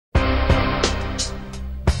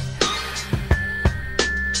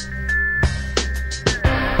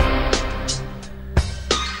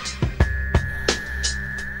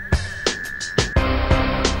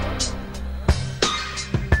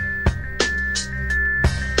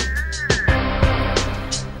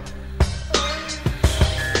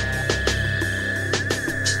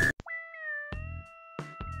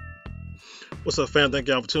What's up, fam? Thank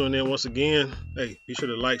y'all for tuning in once again. Hey, be sure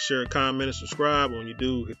to like, share, comment, and subscribe. When you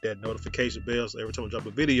do, hit that notification bell so every time I drop a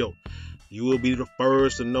video, you will be the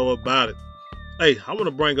first to know about it. Hey, I want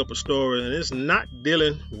to bring up a story, and it's not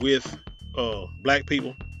dealing with black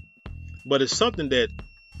people, but it's something that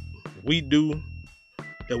we do,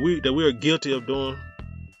 that we are guilty of doing,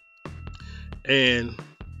 and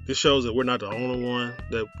this shows that we're not the only one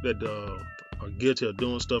that are guilty of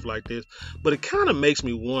doing stuff like this. But it kind of makes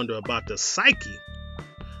me wonder about the psyche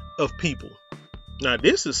of people. Now,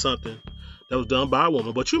 this is something that was done by a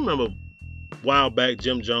woman, but you remember a while back,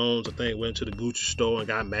 Jim Jones, I think, went to the Gucci store and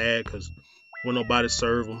got mad because when nobody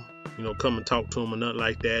served him, come and talk to him or nothing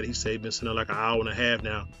like that. He said he'd been sitting there like an hour and a half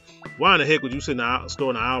now. Why in the heck would you sit in the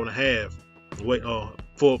store in an hour and a half and wait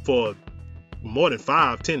for more than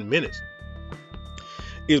 5-10 minutes?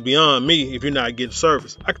 It's beyond me if you're not getting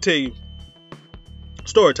service. I can tell you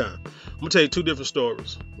story time. I'm gonna tell you two different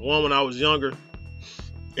stories. One when I was younger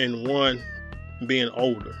and one being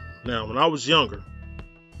older. Now, when I was younger,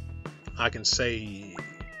 I can say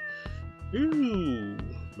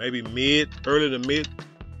maybe early to mid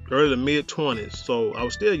 20s. So I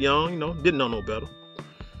was still young, didn't know no better.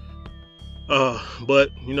 But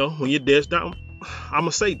when you're desperate, I'm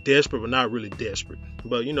gonna say desperate, but not really desperate.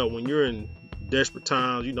 But when you're in desperate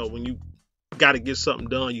times, when you got to get something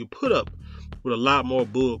done, you put up with a lot more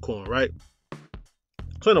bullcorn, right?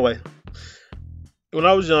 So anyway, when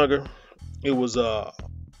I was younger, it was the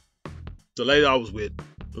lady I was with.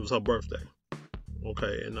 It was her birthday.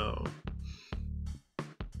 Okay, and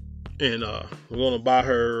we're gonna buy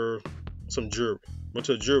her some jewelry. Went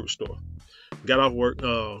to a jewelry store. Got off work.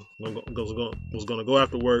 Was gonna go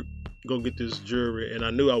after work, go get this jewelry, and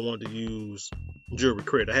I knew I wanted to use jewelry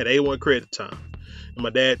credit. I had A1 credit at the time, and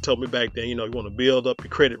my dad told me back then, you want to build up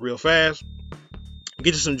your credit real fast.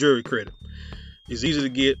 Get you some jewelry credit. It's easy to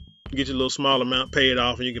get. You get your little small amount paid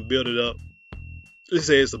off, and you can build it up. They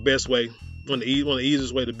say it's the best way, one of the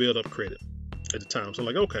easiest way to build up credit at the time. So I'm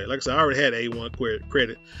like, okay, like I said, I already had A1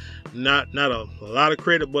 credit, not a lot of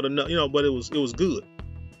credit, but enough, but it was good.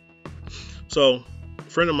 So a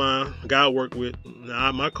friend of mine, a guy I worked with,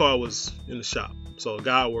 my car was in the shop, so a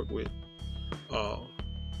guy I worked with, I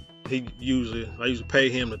usually pay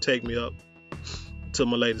him to take me up to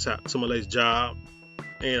my lady's house, to my lady's job,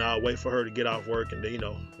 and I'll wait for her to get off work, and then we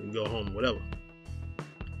can go home or whatever.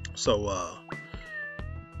 So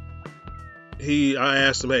I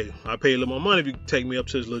asked him, hey, I pay a little more money if you can take me up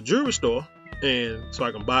to this little jewelry store, and so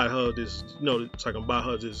I can buy her this,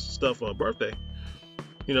 this stuff for her birthday,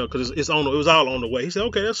 because it was all on the way. He said,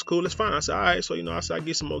 okay, that's cool, that's fine. I said, all right. So I said, I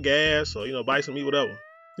get some more gas, or buy some meat, whatever.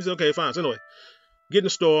 He said, okay, fine. So anyway, get in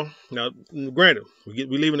the store. Now, granted, we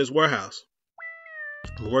leaving this warehouse.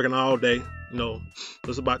 We're working all day.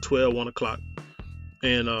 It's about 1 o'clock,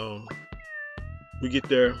 and we get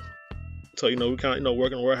there. So we kind of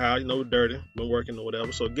working the warehouse. We're dirty, been working or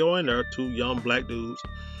whatever. So go in there, two young black dudes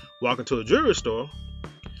walk into a jewelry store,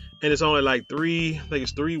 and it's only like three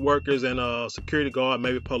workers and a security guard,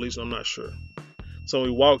 maybe police. I'm not sure. So we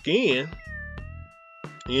walk in.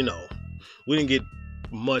 We didn't get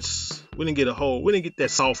much. We didn't get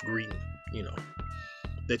that soft greeting.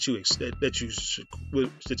 That you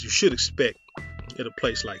should expect at a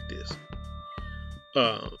place like this.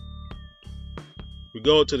 We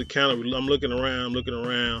go to the counter. I'm looking around,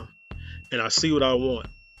 and I see what I want,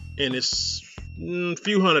 and it's a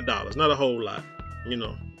few $100s, not a whole lot,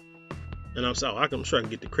 And I'm saying, I'm sure I can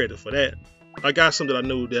get the credit for that. I got something I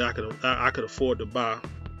knew that I could afford to buy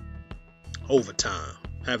over time,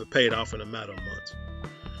 have it paid off in a matter of months.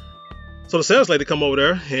 So the sales lady come over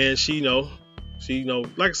there, and she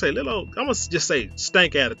like I say, I'm gonna just say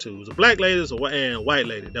stank attitudes. A black lady and white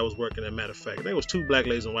lady that was working. As a matter of fact, I think it was two black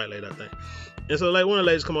ladies and white lady, I think. And so one of the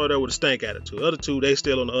ladies come over there with a stank attitude. The other two, they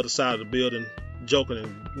still on the other side of the building, joking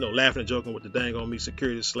and laughing and joking with the dang on me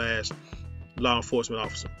security / law enforcement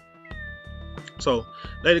officer. So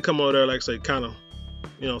lady come over there, like I say, kind of,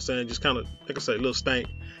 just kind of, like I say, a little stank.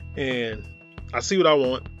 And I see what I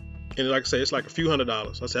want. And like I say, it's like a few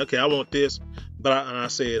 $100s. I said, okay, I want this, but I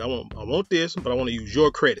said, I want this, but I want to use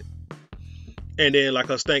your credit. And then like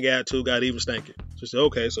her stank attitude got even stanky. She said,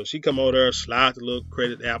 okay, so she come over there, slide the little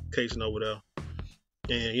credit application over there.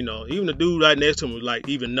 And, even the dude right next to him was like,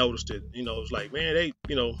 even noticed it. It was like, man, they,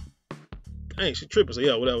 dang, she tripping. So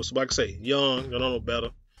yeah, whatever. So like I say, young, I don't know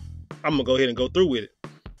better. I'm going to go ahead and go through with it.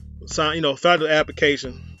 Sign, fill out the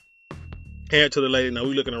application, hand it to the lady. Now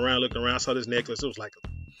we looking around, I saw this necklace. It was like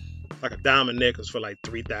a diamond necklace for like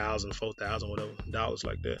 $3,000, $4,000, whatever, dollars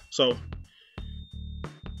like that. So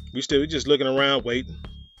we just looking around, waiting.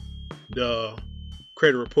 The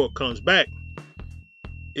credit report comes back.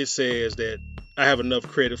 It says that I have enough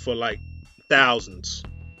credit for like thousands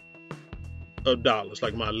of dollars,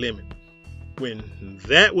 like my limit. When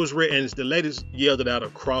that was read, and the lady yelled it out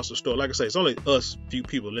across the store. Like I say, it's only us few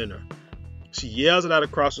people in there. She yells it out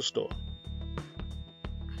across the store,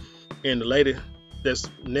 and the lady that's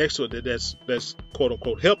next to it, that's quote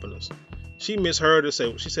unquote helping us, she misheard her.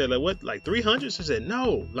 She said like what, like 300? She said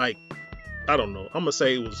no, like I don't know. I'm gonna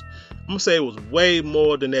say it was way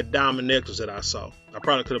more than that diamond necklace that I saw. I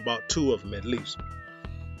probably could have bought 2 of them at least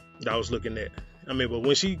that I was looking at. I mean, but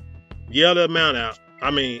when she yelled the amount out,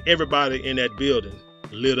 I mean, everybody in that building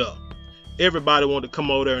lit up. Everybody wanted to come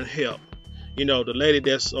over there and help. You know, the lady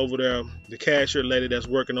that's over there, the cashier lady that's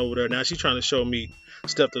working over there, now she's trying to show me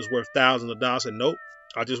stuff that's worth thousands of dollars. I said, nope,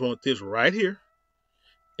 I just want this right here.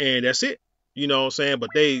 And that's it. You know what I'm saying? But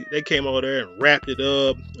they came over there and wrapped it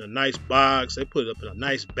up in a nice box. They put it up in a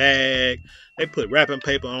nice bag. They put wrapping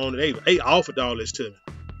paper on it. They offered all this to me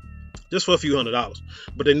just for a few $100s.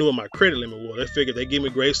 But they knew what my credit limit was. They figured they give me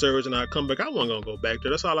great service and I'd come back. I wasn't going to go back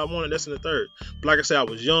there. That's all I wanted. That's in the third. But like I said, I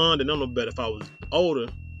was young. They don't know better. If I was older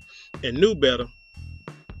and knew better,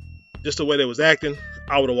 just the way they was acting,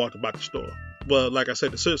 I would have walked about the store. But like I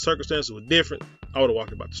said, the circumstances were different. I would have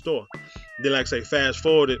walked about the store. Then, like I say, fast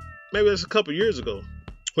forwarded, maybe that's a couple years ago.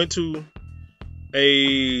 Went to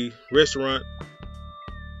a restaurant,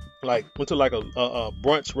 like a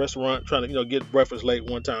brunch restaurant, trying to get breakfast late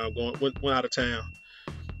one time. Went out of town.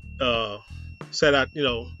 Sat out,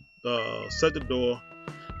 set the door.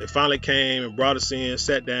 They finally came and brought us in.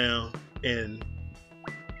 Sat down, and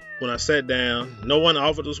when I sat down, no one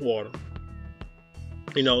offered us water.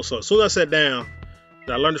 So as soon as I sat down,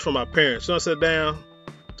 and I learned this from my parents. As soon as I sat down,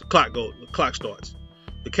 the clock starts.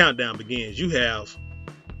 The countdown begins. You have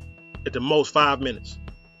at the most 5 minutes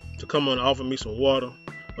to come on and offer me some water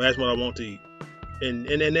or ask me what I want to eat. And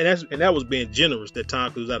that was being generous that time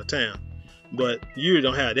because it was out of town. But you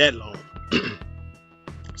don't have that long.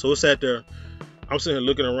 So we sat there. I'm sitting here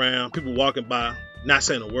looking around, people walking by, not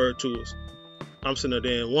saying a word to us. I'm sitting there.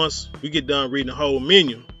 Then once we get done reading the whole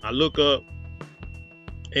menu, I look up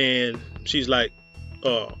and she's like,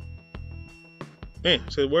 man, I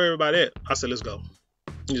said, where everybody at? I said, let's go.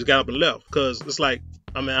 He just got up and left because it's like,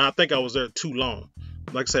 I think I was there too long.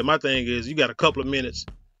 Like I said, my thing is you got a couple of minutes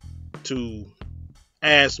to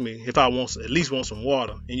ask me if I at least want some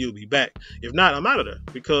water and you'll be back. If not, I'm out of there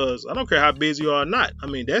because I don't care how busy you are or not.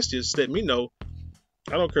 That's just letting me know.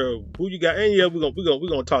 I don't care who you got. And yeah, we're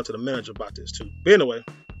gonna talk to the manager about this too. But anyway,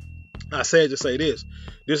 I said to say this.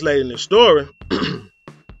 This lady in this story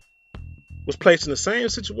was placed in the same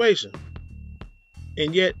situation.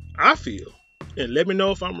 And yet I feel, and let me know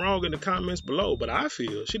if I'm wrong in the comments below, but I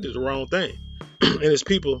feel she did the wrong thing. And there's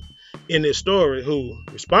people in this story who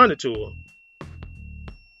responded to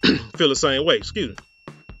her feel the same way. Excuse me.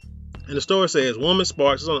 And the story says, woman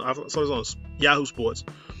sparks, it's on Yahoo Sports.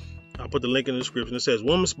 I'll put the link in the description. It says,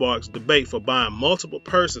 woman sparks debate for buying multiple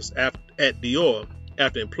purses at Dior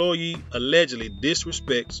after employee allegedly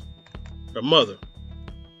disrespects her mother.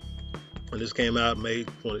 And this came out May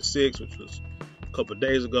 26, which was a couple of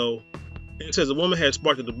days ago. And it says a woman had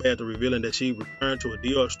sparked a debate after revealing that she returned to a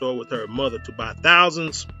Dior store with her mother to buy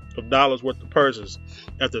thousands of dollars worth of purses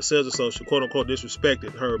after a sales associate quote unquote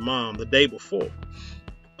disrespected her mom the day before.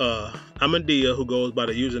 Amadea, who goes by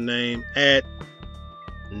the username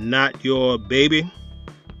 @NotYourBaby,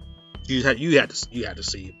 you had to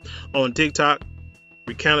see it on TikTok,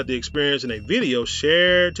 recounted the experience in a video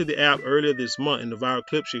shared to the app earlier this month. In the viral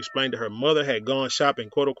clip, she explained that her mother had gone shopping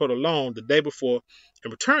quote unquote alone the day before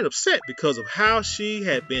and returned upset because of how she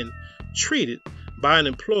had been treated by an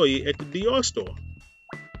employee at the Dior store.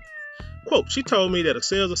 Quote, she told me that a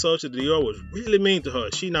sales associate at Dior was really mean to her.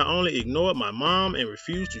 She not only ignored my mom and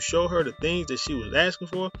refused to show her the things that she was asking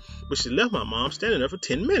for, but she left my mom standing there for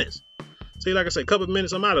 10 minutes. See, like I said, a couple of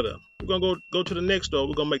minutes, I'm out of there. We're going to go to the next store.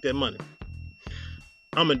 We're going to make that money.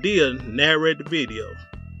 Amadea narrated the video.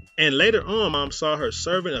 And later on, mom saw her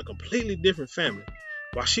serving a completely different family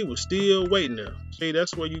while she was still waiting there. See,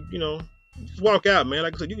 that's where you just walk out, man.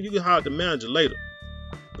 Like I said, you can hire the manager later.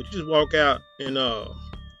 But you just walk out and,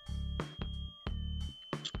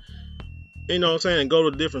 you know what I'm saying, and go to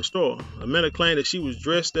a different store. Amanda claimed that she was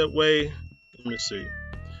dressed that way. Let me see.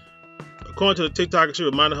 According to the TikToker, she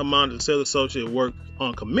reminded her mom that the sales associate worked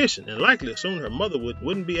on commission and likely assumed her mother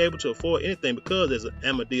wouldn't be able to afford anything because, as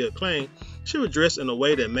Amadea claimed, she was dressed in a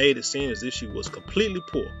way that made it seem as if she was completely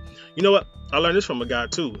poor. You know what? I learned this from a guy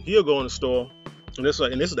too. He'll go in the store, and this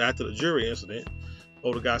is after the jury incident.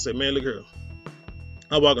 Older guy said, "Man, look here.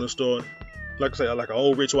 I walk in the store, like I say, like an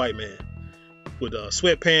old rich white man, with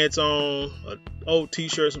sweatpants on, an old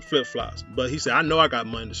t-shirt, and flip-flops. But he said, I know I got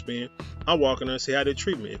money to spend. I walk in there and see how they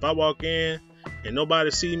treat me. If I walk in and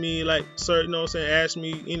nobody see me like, sir, you know what I'm saying, ask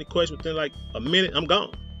me any question within like a minute, I'm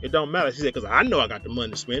gone. It don't matter. She said, because I know I got the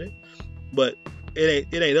money to spend it. But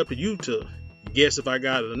it ain't up to you to guess if I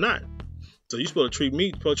got it or not. So you're supposed to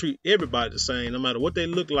treat everybody the same, no matter what they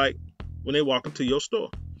look like when they walk into your store.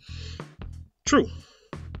 True.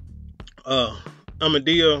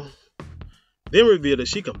 Amadea then revealed that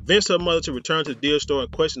she convinced her mother to return to the deal store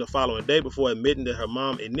and question the following day before admitting that her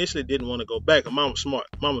mom initially didn't want to go back. Her mom was smart.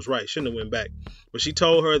 Mom was right. Shouldn't have went back. But she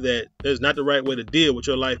told her that that's not the right way to deal with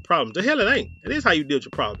your life problems. The hell it ain't. It is how you deal with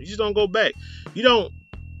your problems. You just don't go back. You don't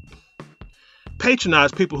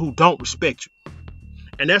patronize people who don't respect you.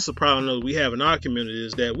 And that's the problem that we have in our community,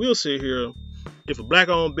 is that we'll sit here, if a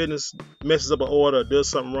black-owned business messes up an order or does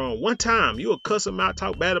something wrong, one time you'll cuss them out,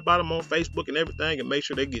 talk bad about them on Facebook and everything, and make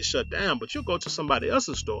sure they get shut down. But you'll go to somebody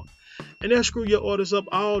else's store and they'll screw your orders up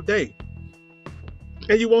all day,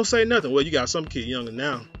 and you won't say nothing. Well, you got some kid younger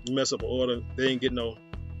now, you mess up an order, they ain't get no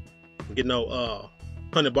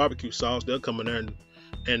honey barbecue sauce. They'll come in there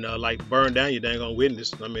and like burn down your dang on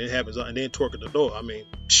witness. I mean, it happens, and then twerk at the door. I mean,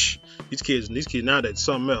 these kids nowadays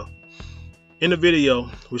something else. In the video,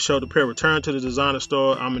 we showed the pair return to the designer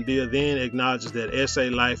store. Amadea then acknowledges that SA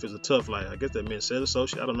life is a tough life. I guess that meant sales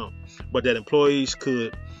associate, I don't know. But that employees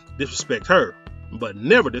could disrespect her, but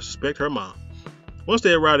never disrespect her mom. Once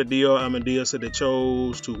they arrived at Dior, Amadea said they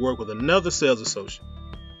chose to work with another sales associate,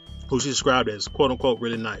 who she described as quote-unquote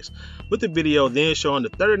really nice. With the video then showing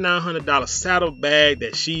the $3,900 saddle bag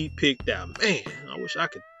that she picked out. Man, I wish I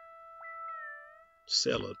could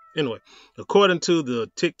sell it. Anyway, according to the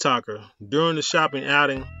TikToker, during the shopping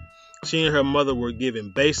outing, she and her mother were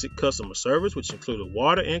given basic customer service, which included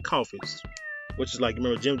water and coffees. Which is like,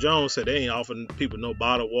 remember Jim Jones said they ain't offering people no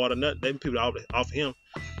bottled water, nothing. They people offer him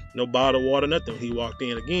no bottled water, nothing. He walked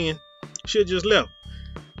in again. She had just left.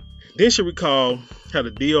 Then she recalled how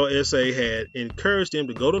the Dior SA had encouraged them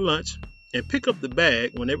to go to lunch and pick up the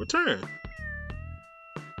bag when they returned.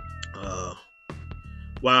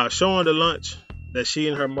 While showing the lunch that she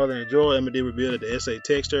and her mother enjoyed, Amadea revealed that the SA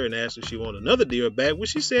texted her and asked if she wanted another Dior bag,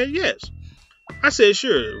 which she said yes. I said,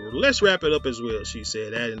 sure, let's wrap it up as well, she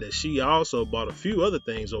said, adding that she also bought a few other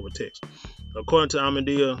things over text. According to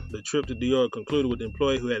Amadea, the trip to Dior concluded with the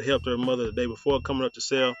employee who had helped her mother the day before coming up to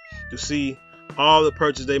sell to see all the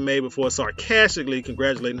purchases they made before sarcastically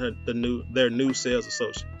congratulating their new sales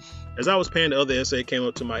associate. As I was paying, the other SA came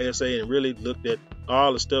up to my SA and really looked at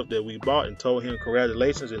all the stuff that we bought and told him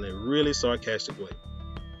congratulations in a really sarcastic way,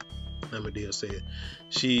 Amadea said.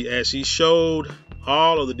 As she showed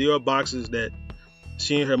all of the Dior boxes that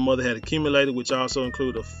she and her mother had accumulated, which also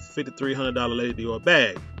included a $5,300 Lady Dior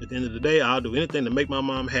bag. At the end of the day, I'll do anything to make my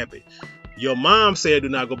mom happy. Your mom said do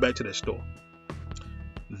not go back to that store.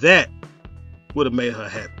 That would have made her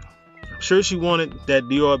happy. I'm sure she wanted that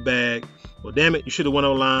Dior bag. Well, damn it, you should have went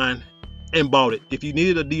online and bought it. If you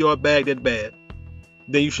needed a Dior bag that bad,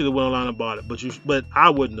 then you should have went online and bought it. But I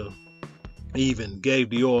wouldn't have even gave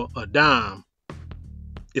Dior a dime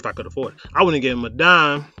if I could afford it. I wouldn't give him a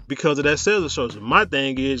dime because of that sales associate. My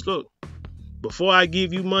thing is, look, before I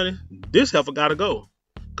give you money, this heifer got to go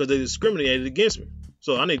because they discriminated against me.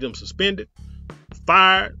 So I need them suspended,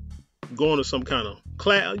 fired, going to some kind of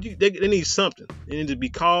class. They need something. They need to be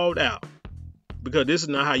called out, because this is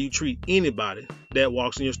not how you treat anybody that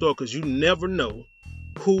walks in your store, because you never know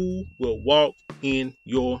who will walk in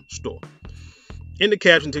your store. In the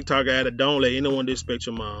caption, TikTok added, don't let anyone disrespect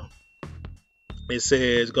your mom. It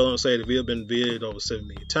says, go on and say the video been viewed over 7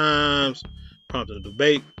 million times, prompting a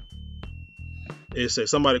debate. It says,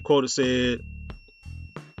 somebody quoted said,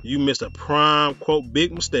 you missed a prime, quote,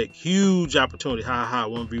 big mistake, huge opportunity, ha ha.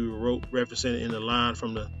 One viewer wrote, referencing in the line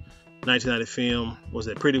from the 1990 film, was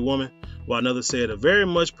that Pretty Woman, while another said, a very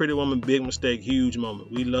much Pretty Woman, big mistake, huge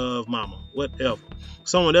moment. We love mama, whatever.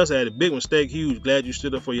 Someone else added, big mistake, huge, glad you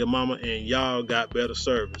stood up for your mama and y'all got better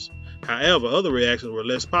service. However, other reactions were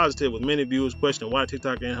less positive, with many viewers questioning why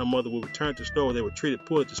TikTok and her mother would return to the store where they were treated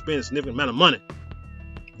poorly to spend a significant amount of money.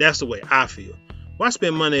 That's the way I feel. Why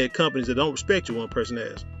spend money at companies that don't respect you, one person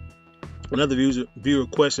asked. Another viewer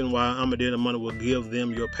questioned why Amadea and the money will give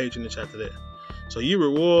them your patronage after that. So you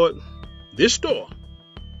reward this store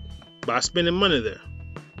by spending money there.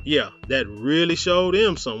 Yeah, that really showed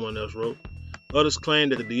them, someone else wrote. Others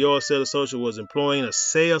claimed that the Dior sales associate was employing a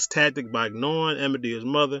sales tactic by ignoring Amadea's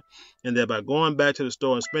mother, and that by going back to the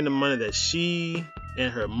store and spending money that she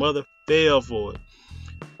and her mother fell for it.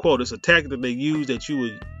 Quote, it's a tactic that they use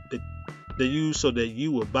so that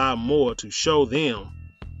you will buy more to show them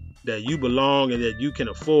that you belong and that you can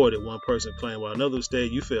afford it, one person claimed, while another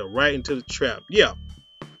said you fell right into the trap. Yeah.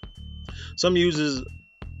 Some users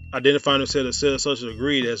identifying themselves as sales associates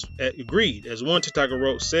agreed. As one TikToker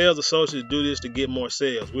wrote, sales associates do this to get more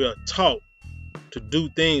sales. We are taught to do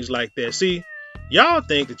things like that. See, y'all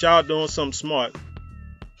think that y'all doing something smart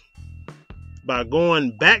by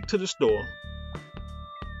going back to the store,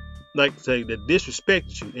 like say that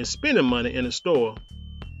disrespected you, and spending money in the store.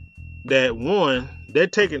 That one, they're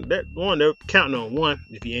counting on one.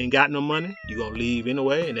 If you ain't got no money, you're gonna leave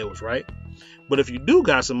anyway, and that was right. But if you do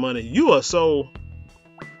got some money, you are so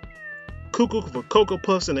cuckoo for Cocoa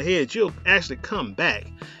Puffs in the head, you'll actually come back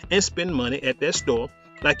and spend money at that store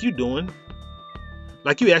like you doing,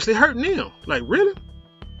 like you actually hurting them. Like, really?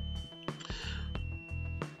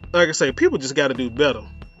 Like I say, people just got to do better,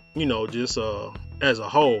 just as a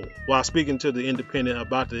whole. While speaking to the Independent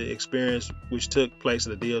about the experience which took place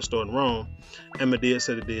at the Dior store in Rome, Amadea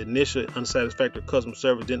said that the initial unsatisfactory customer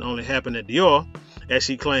service didn't only happen at Dior, as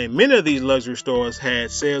she claimed many of these luxury stores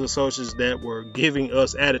had sales associates that were giving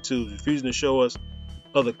us attitudes, refusing to show us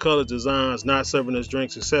other colors, designs, not serving us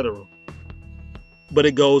drinks, etc. But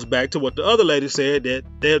it goes back to what the other lady said, that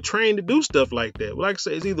they're trained to do stuff like that. Like I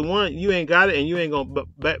said, it's either one, you ain't got it and you ain't gonna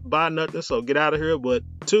buy nothing, so get out of here. But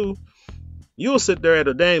two, you'll sit there at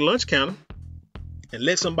a dang lunch counter and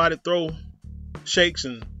let somebody throw shakes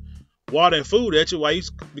and water and food at you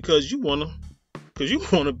because you wanna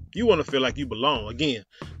feel like you belong. Again,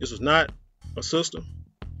 this was not a system,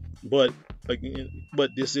 but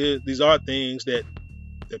these are things that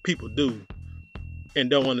people do and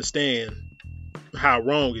don't understand how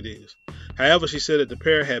wrong it is. However, she said that the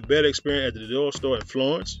pair had better experience at the Dior store in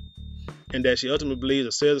Florence, and that she ultimately believes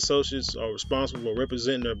that sales associates are responsible for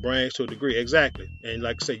representing their brands to a degree. Exactly. And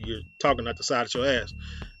like I said, you're talking out the side of your ass.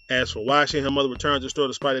 As for why she and her mother returned to the store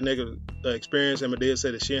despite a negative experience, Amadea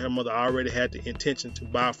said that she and her mother already had the intention to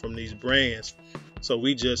buy from these brands. So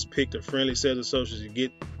we just picked a friendly sales associate to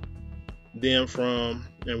get them from,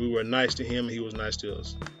 and we were nice to him and he was nice to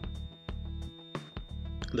us.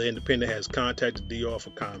 The Independent has contacted Dior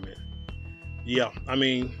for comment. Yeah, I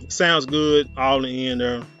mean, sounds good all in the end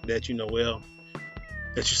there that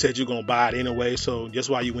that you said you're gonna buy it anyway, so that's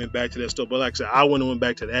why you went back to that store. But like I said, I wouldn't have went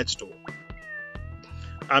back to that store.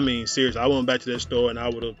 I mean, seriously, I went back to that store and I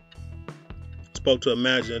would have spoke to a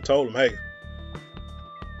manager and told him, hey,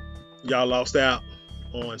 y'all lost out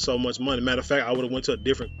on so much money. Matter of fact, I would have went to a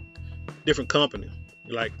different company.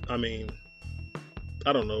 Like, I mean,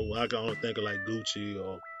 I don't know. I can only think of like Gucci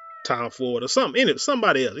or Tom Ford or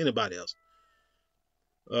anybody else.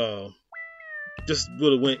 Just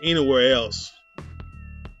would have went anywhere else,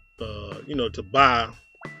 to buy,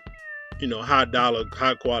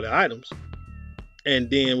 high quality items, and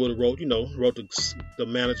then would have wrote the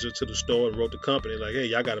manager to the store and wrote the company like, hey,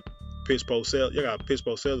 y'all got a piss poor sales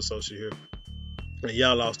associate here, and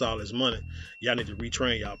y'all lost all this money. Y'all need to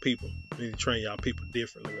retrain y'all people. You need to train y'all people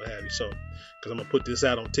differently, what have you. So, because I'm gonna put this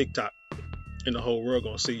out on TikTok, and the whole world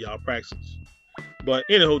gonna see y'all practices. But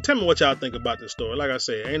anywho, tell me what y'all think about this story. Like I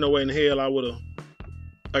said, ain't no way in hell I would have,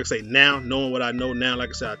 like I say, now, knowing what I know now, like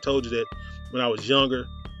I said, I told you that when I was younger,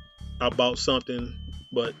 I bought something,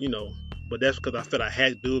 but that's because I felt I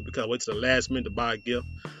had to do it because I waited to the last minute to buy a gift.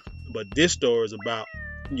 But this story is about,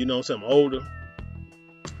 I'm older.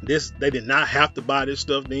 They did not have to buy this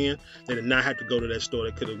stuff then. They did not have to go to that store.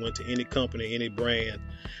 They could have went to any company, any brand,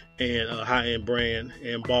 and a high-end brand,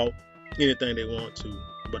 and bought anything they want to.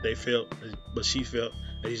 But she felt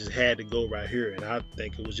that he just had to go right here. And I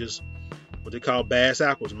think it was just what they call bass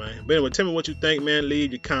apples, man. But anyway, tell me what you think, man.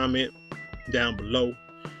 Leave your comment down below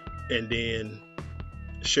and then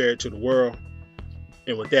share it to the world.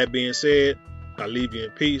 And with that being said, I leave you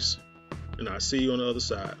in peace and I'll see you on the other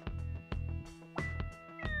side.